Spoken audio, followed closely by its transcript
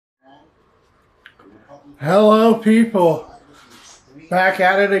Hello people, back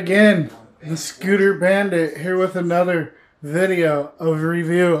at it again. The Scooter Bandit here with another video of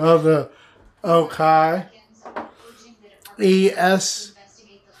review of the Okai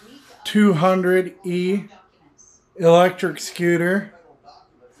ES200E electric scooter.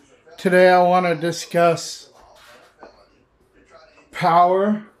 Today I want to discuss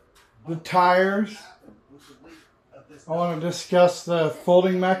power, the tires. I want to discuss the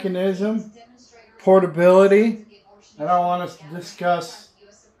folding mechanism, portability, and I want to discuss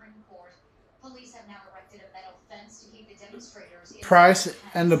price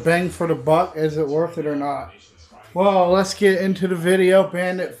and the bang for the buck. Is it worth it or not? Well, let's get into the video,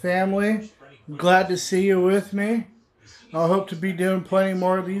 Bandit family. I'm glad to see you with me. I hope to be doing plenty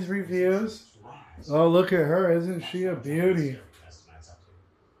more of these reviews. Oh, look at her. Isn't she a beauty?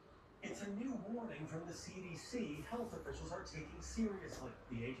 It's a new warning from the CDC. Health officials are taking seriously.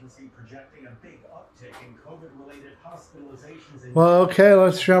 The agency projecting a big uptick in COVID-related hospitalizations. Well, okay,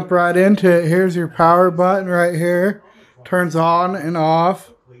 let's jump right into it. Here's your power button right here. Turns on and off.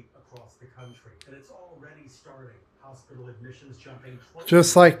 Across the country, and it's already starting. Hospital admissions jumping.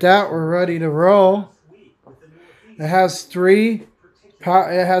 Just like that, we're ready to roll. It has three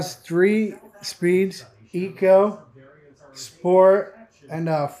speeds: Eco, Sport, and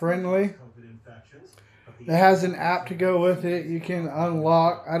Friendly. It has an app to go with it. You can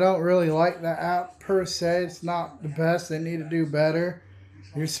unlock. I don't really like the app per se. It's not the best. They need to do better.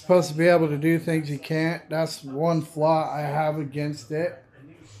 You're supposed to be able to do things you can't. That's one flaw I have against it.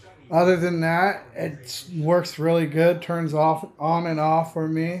 Other than that, it works really good. Turns off, on and off for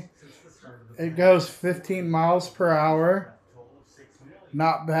me. It goes 15 miles per hour.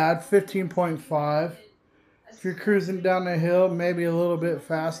 Not bad. 15.5. If you're cruising down the hill, maybe a little bit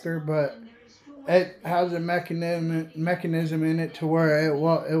faster, but it has a mechanism in it to where it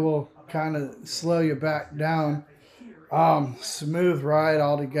will kind of slow you back down. Smooth ride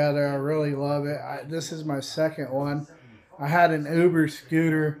altogether. I really love it. This is my second one. I had an Uber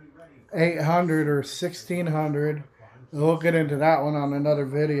scooter 800 or 1600. We'll get into that one on another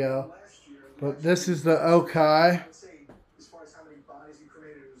video. But this is the Okai.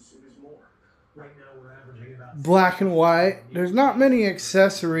 Black and white. There's not many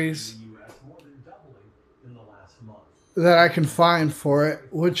accessories that I can find for it,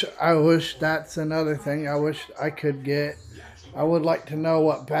 which I wish, that's another thing I wish I could get. I would like to know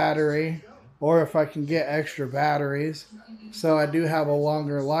what battery, or if I can get extra batteries, so I do have a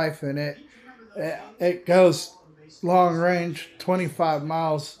longer life in it. It goes long range, 25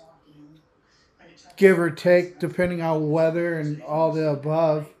 miles, give or take, depending on weather and all the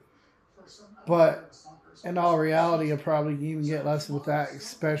above. But in all reality, you'll probably even get less with that,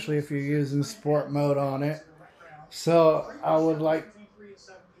 especially if you're using sport mode on it. So I would like,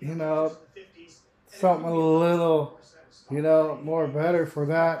 something a little, more better for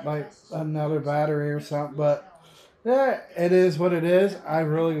that, like another battery or something. But yeah, it is what it is. I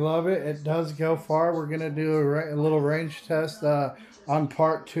really love it. It does go far. We're going to do a little range test on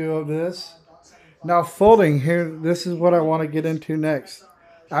part 2 of this. Now folding here, this is what I want to get into next.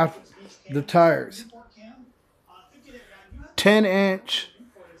 The tires. 10-inch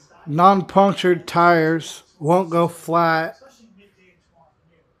non-punctured tires. Won't go flat.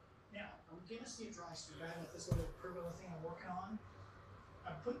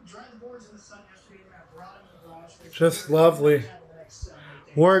 Just lovely.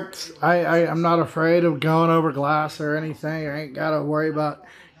 Works. I'm not afraid of going over glass or anything. I ain't got to worry about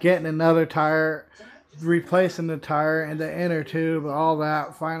getting another tire, replacing the tire in the inner tube, all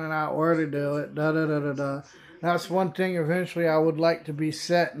that, finding out where to do it. That's one thing eventually I would like to be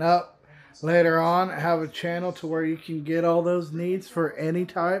setting up later on. Have a channel to where you can get all those needs for any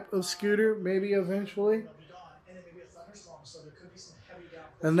type of scooter, maybe eventually.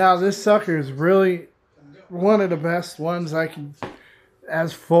 And now this sucker is really one of the best ones I can,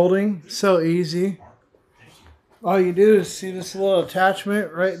 as folding, so easy. All you do is see this little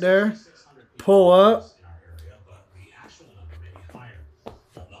attachment right there, pull up,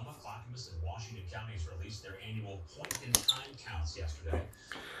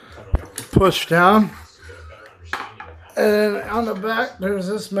 push down, and then on the back there's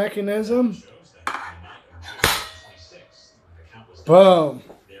this mechanism. Boom.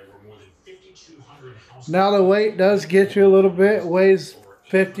 Now the weight does get you a little bit. It weighs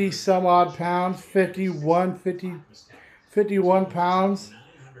 50 some odd pounds, 51 pounds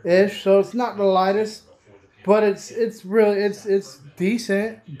ish. So it's not the lightest, but it's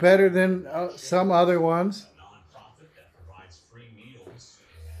decent, better than some other ones.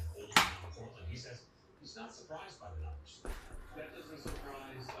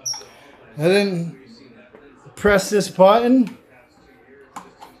 And then Press this button.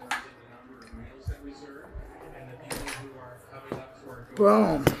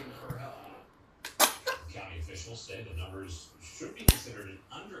 Boom. County officials say the numbers should be considered an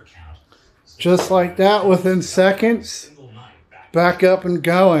undercount. Just like that, within seconds, back up and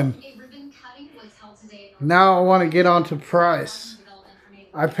going. Now I want to get on to price.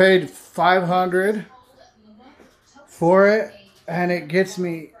 I paid $500 for it, and it gets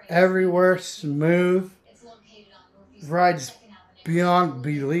me everywhere smooth. Rides beyond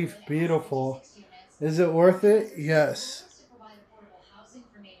belief beautiful. Is it worth it? Yes.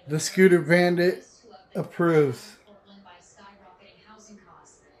 The Scooter Bandit approves.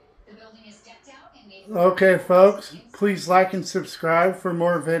 Okay, folks, please like and subscribe for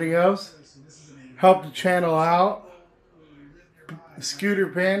more videos. Help the channel out. Scooter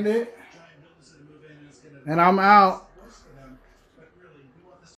Bandit. And I'm out.